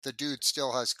the dude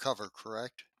still has cover,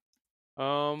 correct?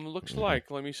 Looks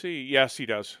like. Let me see. Yes, he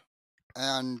does.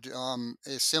 And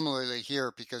similarly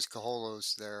here, because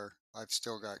Kaholo's there, I've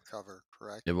still got cover,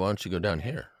 correct? Yeah, why don't you go down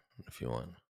here if you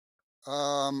want?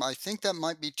 I think that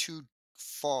might be too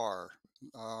far.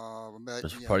 But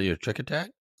Is yeah, part of your trick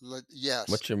attack? yes.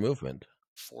 What's your movement?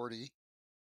 40.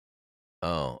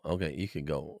 Oh, okay. You could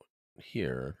go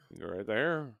here. You're right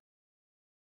there.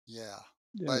 Yeah.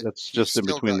 Yeah, that's just in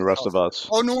between the rest of us.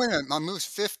 Oh, no, wait a minute. My move's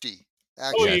 50.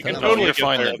 Actually, Oh, you can thought totally you're get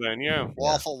fine there then. then, yeah.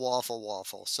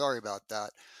 Waffle. Sorry about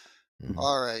that. Mhm.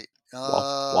 All right.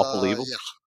 Waffle evil?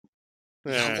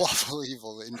 Yeah. Eh. Waffle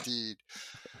evil, indeed.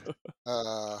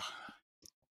 All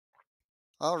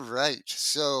right.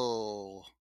 So,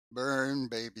 burn,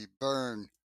 baby, burn.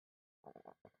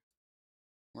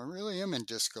 I really am in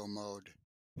disco mode.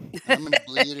 I'm going to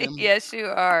bleed him. Yes, you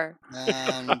are.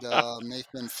 And make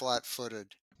him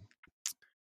flat-footed.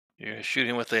 You're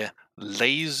shooting with a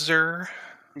laser.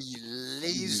 The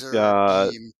laser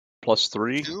got beam.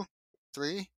 +3. 2,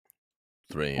 3.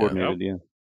 3. Yeah. Coordinated, yeah.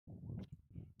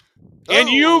 And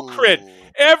you crit.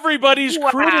 Everybody's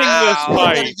critting this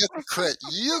Everybody fight. gets a crit.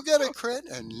 You get a crit,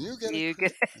 and you get a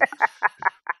crit.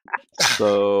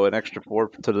 So an extra 4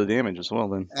 to the damage as well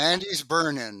then. And he's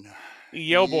burning.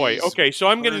 Yo, boy. He's Okay, so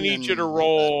I'm going to need you to burning with that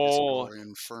roll disco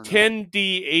inferno.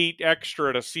 10d8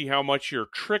 extra to see how much your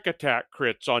trick attack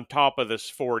crits on top of this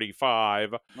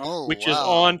 45, which is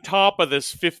on top of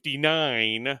this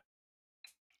 59.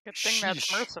 Good thing that's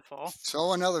merciful.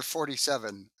 So another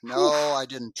 47. No, I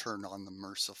didn't turn on the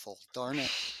merciful. Darn it.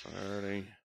 Alrighty.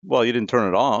 Well, you didn't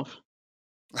turn it off.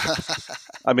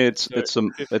 I mean, it's a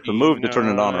move to turn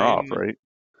it on or off, right?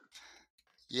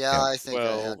 Yeah, I think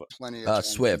I had plenty of time.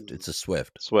 Swift. It's a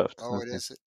Swift. Oh, it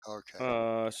is?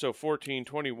 Okay. So 14,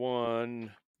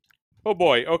 21. Oh,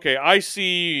 boy. Okay, I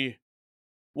see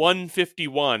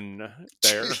 151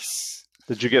 there. Jeez.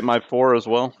 Did you get my 4 as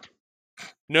well?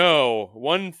 No,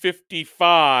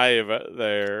 155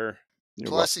 there.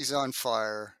 Plus he's on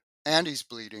fire, and he's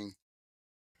bleeding.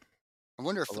 I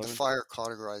wonder if the fire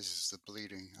cauterizes the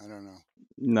bleeding. I don't know.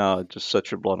 No, it just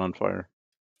sets your blood on fire.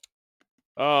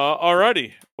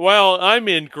 Alrighty. Well, I'm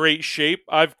in great shape.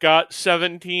 I've got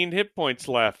 17 hit points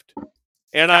left.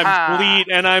 And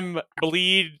I'm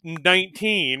bleed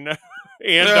 19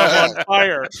 and I'm on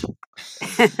fire.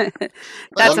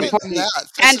 That's important.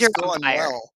 And you're on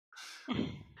fire.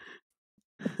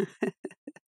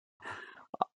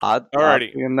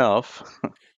 Alrighty. Enough.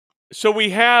 So we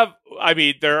have,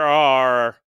 there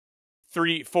are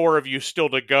 4 of you still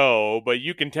to go, but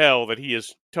you can tell that he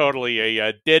is totally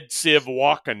a dead Civ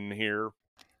walking here.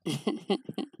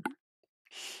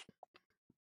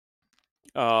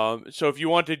 So if you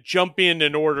want to jump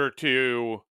in order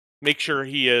to make sure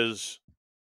he is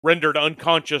rendered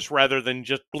unconscious rather than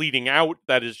just bleeding out,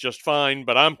 that is just fine,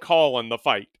 but I'm calling the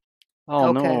fight.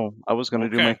 Oh, no. I was going to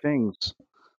do my things.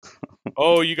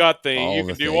 Oh, you got things. All You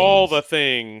the can do all the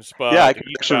things. things, but Yeah, I can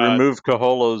he's actually got- remove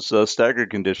Kaholo's staggered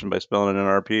condition by spelling an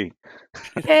RP.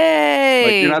 Yay!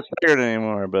 Like, you're not staggered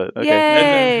anymore, but okay.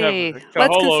 Yay! have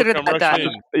Let's Kaholo consider come that rush done.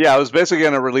 in. Yeah, I was basically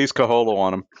going to release Kaholo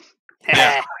on him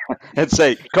Yeah. and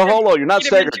say, Kaholo, you're not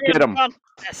Get him staggered, into get him.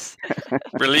 Yes.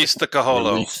 Release the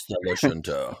Kaholo. Release the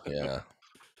Lashunta. Yeah.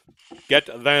 Get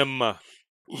them.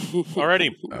 Alrighty.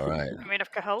 All right. I mean,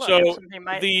 if Kaholo So, hits him, he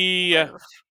might the live.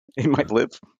 He might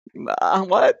live.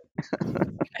 What?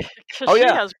 'Cause Oh, she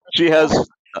yeah. has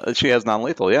She has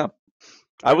non-lethal, yeah.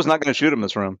 I was not going to shoot him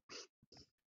this round.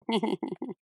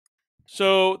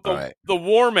 So All right. the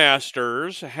War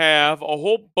Masters have a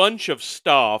whole bunch of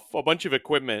stuff, a bunch of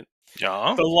equipment,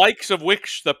 Yeah. the likes of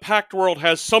which the Pact World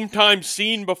has sometimes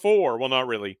seen before. Well, not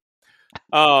really.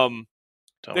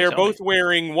 They're both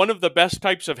wearing one of the best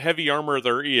types of heavy armor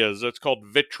there is. It's called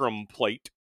Vitrum plate.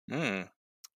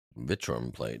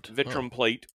 Vitrum plate. Vitrum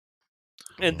plate.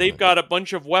 And they've got a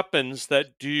bunch of weapons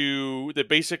that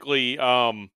basically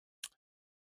they're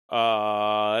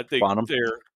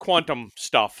quantum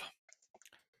stuff.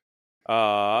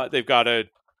 They've got a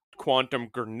quantum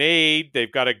grenade.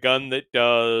 They've got a gun that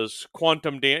does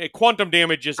quantum damage. Quantum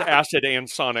damage is acid and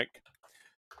sonic.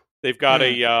 They've got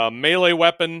a melee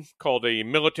weapon called a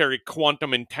military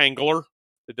quantum entangler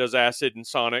that does acid and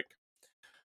sonic.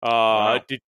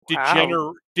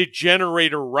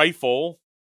 Degenerator rifle.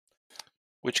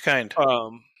 Which kind?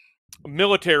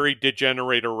 Military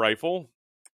degenerator rifle.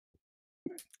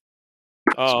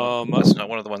 That's not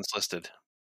one of the ones listed.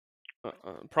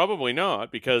 Probably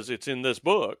not, because it's in this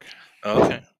book.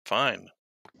 Okay, fine.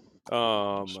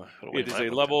 It is a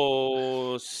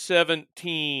level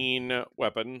 17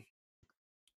 weapon.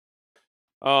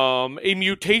 A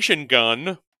mutation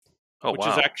gun, which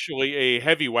is actually a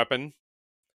heavy weapon.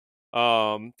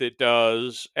 That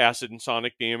does acid and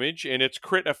sonic damage, and its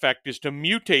crit effect is to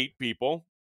mutate people.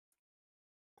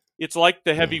 It's like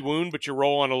the heavy wound, but you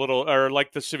roll on or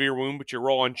like the severe wound, but you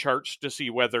roll on charts to see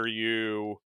whether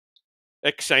you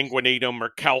exsanguinate them or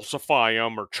calcify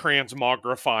them or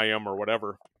transmogrify them or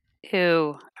whatever.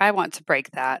 Ew, I want to break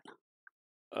that.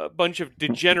 A bunch of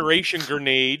degeneration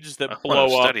grenades that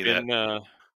blow up in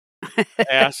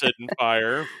acid and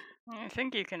fire. I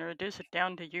think you can reduce it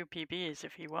down to UPBs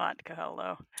if you want,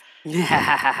 Kaholo.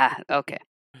 Okay.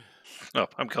 No,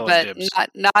 I'm calling but dibs.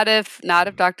 Not if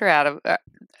Dr. Adam.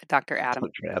 Dr.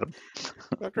 Adam.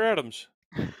 Dr. Adams.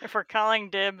 If we're calling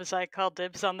dibs, I call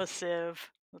dibs on the Civ.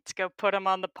 Let's go put him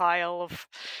on the pile of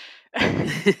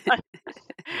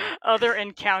other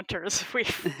encounters we've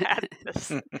had.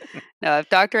 No, if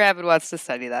Dr. Abbott wants to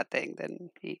study that thing, then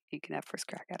he can have first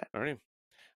crack at it. All right.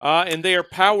 And they are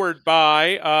powered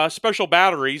by special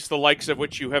batteries, the likes of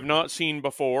which you have not seen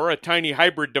before. A tiny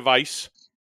hybrid device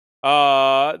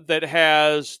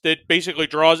that basically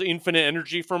draws infinite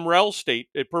energy from Rel state.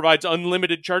 It provides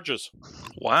unlimited charges.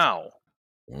 Wow.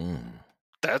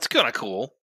 That's kind of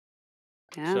cool.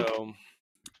 Yeah. So,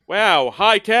 wow,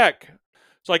 high tech.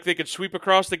 It's like they could sweep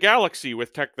across the galaxy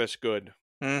with tech this good.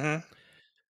 Mm-hmm.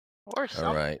 Or something.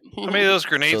 All right. How many of those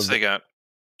grenades they got?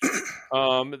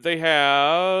 They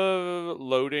have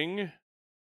loading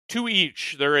 2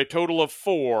 each. They're a total of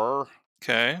 4.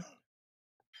 Okay.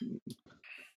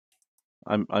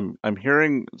 I'm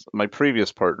hearing my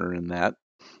previous partner in that.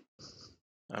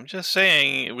 I'm just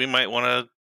saying we might want to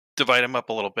divide them up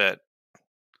a little bit.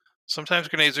 Sometimes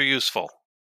grenades are useful.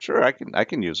 Sure, I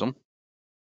can use them.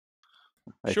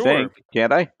 I Sure. think,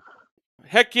 can't I?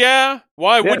 Heck yeah!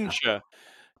 Why wouldn't you?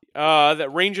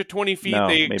 That range of 20 feet, No,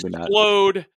 they maybe not.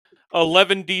 explode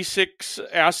 11d6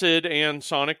 acid and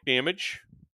sonic damage.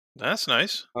 That's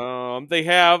nice. They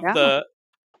have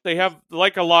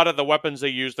like a lot of the weapons they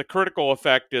use, the critical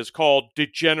effect is called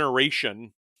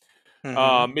degeneration.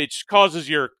 It causes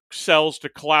your cells to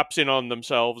collapse in on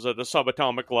themselves at a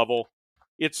subatomic level.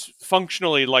 It's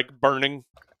functionally like burning.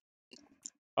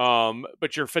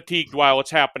 But you're fatigued while it's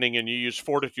happening, and you use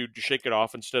fortitude to shake it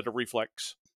off instead of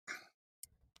reflex.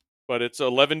 But it's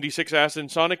 11d6 acid and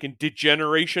sonic and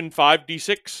degeneration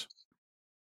 5d6.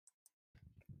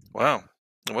 Wow.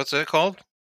 What's that called?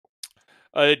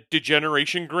 A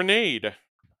degeneration grenade.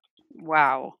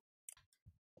 Wow.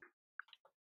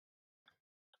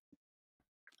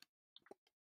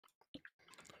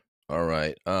 All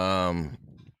right.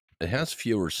 It has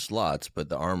fewer slots, but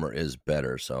the armor is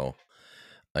better, so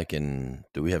I can.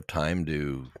 Do we have time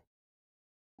to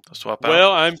swap out?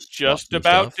 Well, I'm just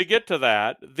about stuff? to get to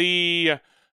that.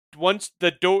 Once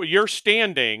the door, you're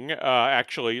standing,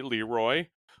 actually, Leroy,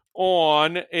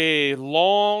 on a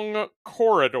long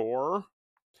corridor,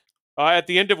 at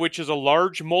the end of which is a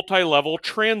large multi-level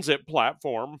transit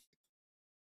platform.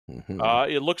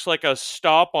 It looks like a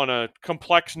stop on a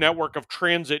complex network of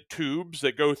transit tubes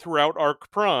that go throughout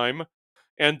Arc Prime,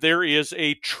 and there is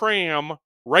a tram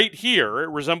right here. It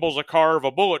resembles a car of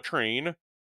a bullet train.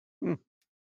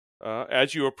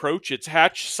 As you approach, its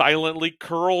hatch silently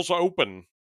curls open.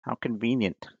 How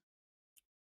convenient.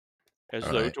 As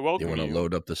though to welcome you. You want to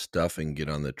load up the stuff and get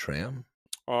on the tram?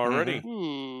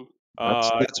 Alrighty.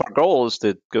 That's our goal, is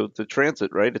to go to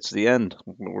transit, right? It's the end,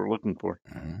 what we're looking for.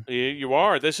 You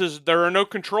are. There are no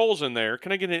controls in there.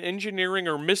 Can I get an engineering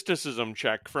or mysticism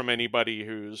check from anybody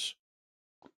who's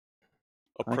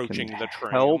approaching the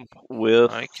tram? Help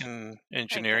with... I can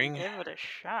engineering. Give it a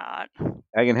shot.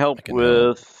 I can help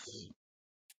with...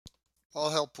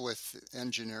 I'll help with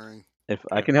engineering. If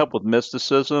I can help with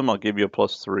mysticism, I'll give you a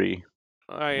 +3.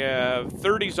 I have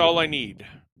 30's all I need.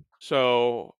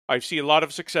 So I see a lot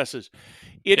of successes.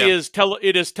 It is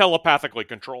telepathically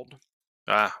controlled.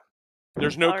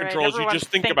 There's no controls. You just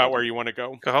think about where you want to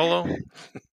go. Kaholo?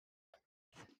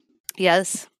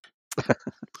 Yes.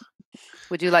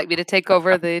 Would you like me to take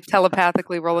over the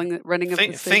telepathically running of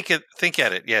the think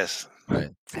at it, yes. Right.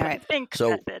 All right. Think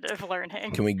method of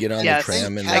learning. Can we get on the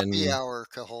tram and happy then... hour,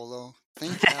 Kaholo.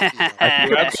 Think happy hour.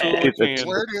 You absolutely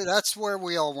can. That's where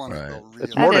we all want to go,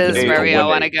 really. That is where we all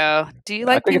want to go. Do you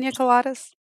like pina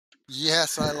coladas?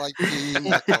 Yes, I like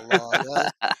pina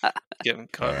coladas. Getting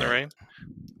caught in the rain?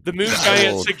 The Moon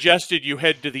Giant suggested you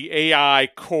head to the AI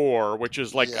core, which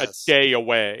is like a day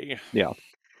away. Yeah.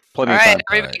 Plenty of time.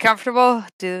 Everybody comfortable?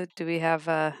 Do we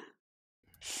have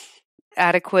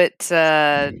adequate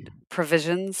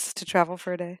provisions to travel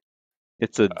for a day?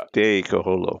 It's a day,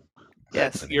 Kaholo.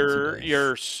 Yes. I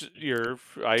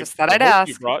just thought I'd ask.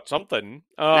 You brought something.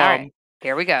 All right.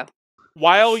 Here we go.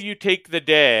 While you take the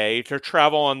day to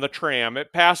travel on the tram,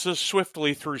 it passes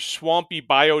swiftly through swampy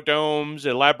biodomes,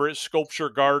 elaborate sculpture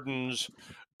gardens,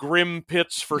 grim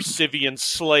pits for Sivian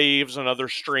slaves, and other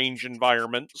strange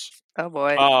environments. Oh,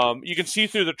 boy. You can see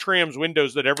through the tram's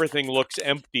windows that everything looks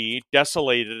empty,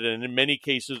 desolated, and in many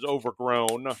cases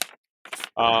overgrown.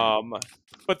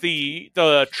 But the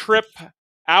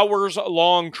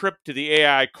hours-long trip to the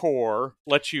AI core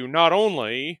lets you not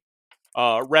only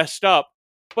rest up,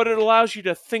 but it allows you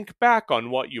to think back on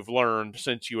what you've learned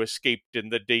since you escaped in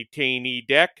the detainee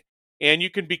deck, and you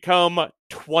can become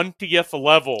 20th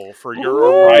level for your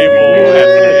arrival at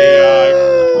the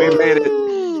AI. We made it.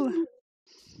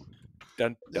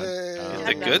 Dun, dun, dun.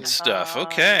 The good stuff.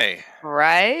 Okay.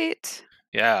 Right?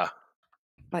 Yeah.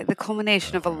 Like the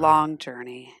culmination of a long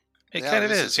journey. It kind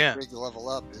of is, yeah. Big level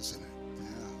up, isn't it?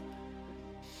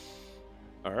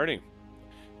 Yeah. Alrighty.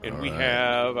 And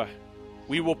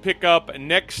we will pick up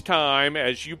next time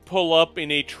as you pull up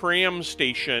in a tram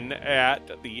station at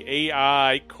the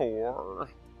AI core.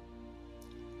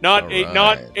 Not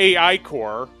AI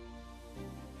core.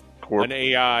 An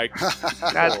AI core.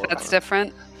 That's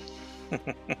different.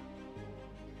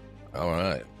 All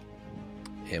right.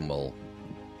 And we'll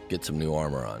get some new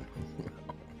armor on.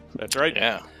 That's right.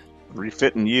 Yeah.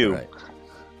 Refitting you. Right.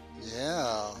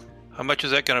 Yeah. How much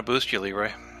is that going to boost you,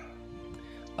 Leroy?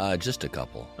 Just a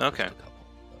couple. Okay.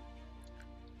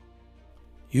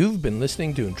 You've been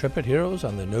listening to Intrepid Heroes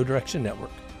on the No Direction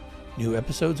Network. New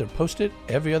episodes are posted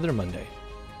every other Monday.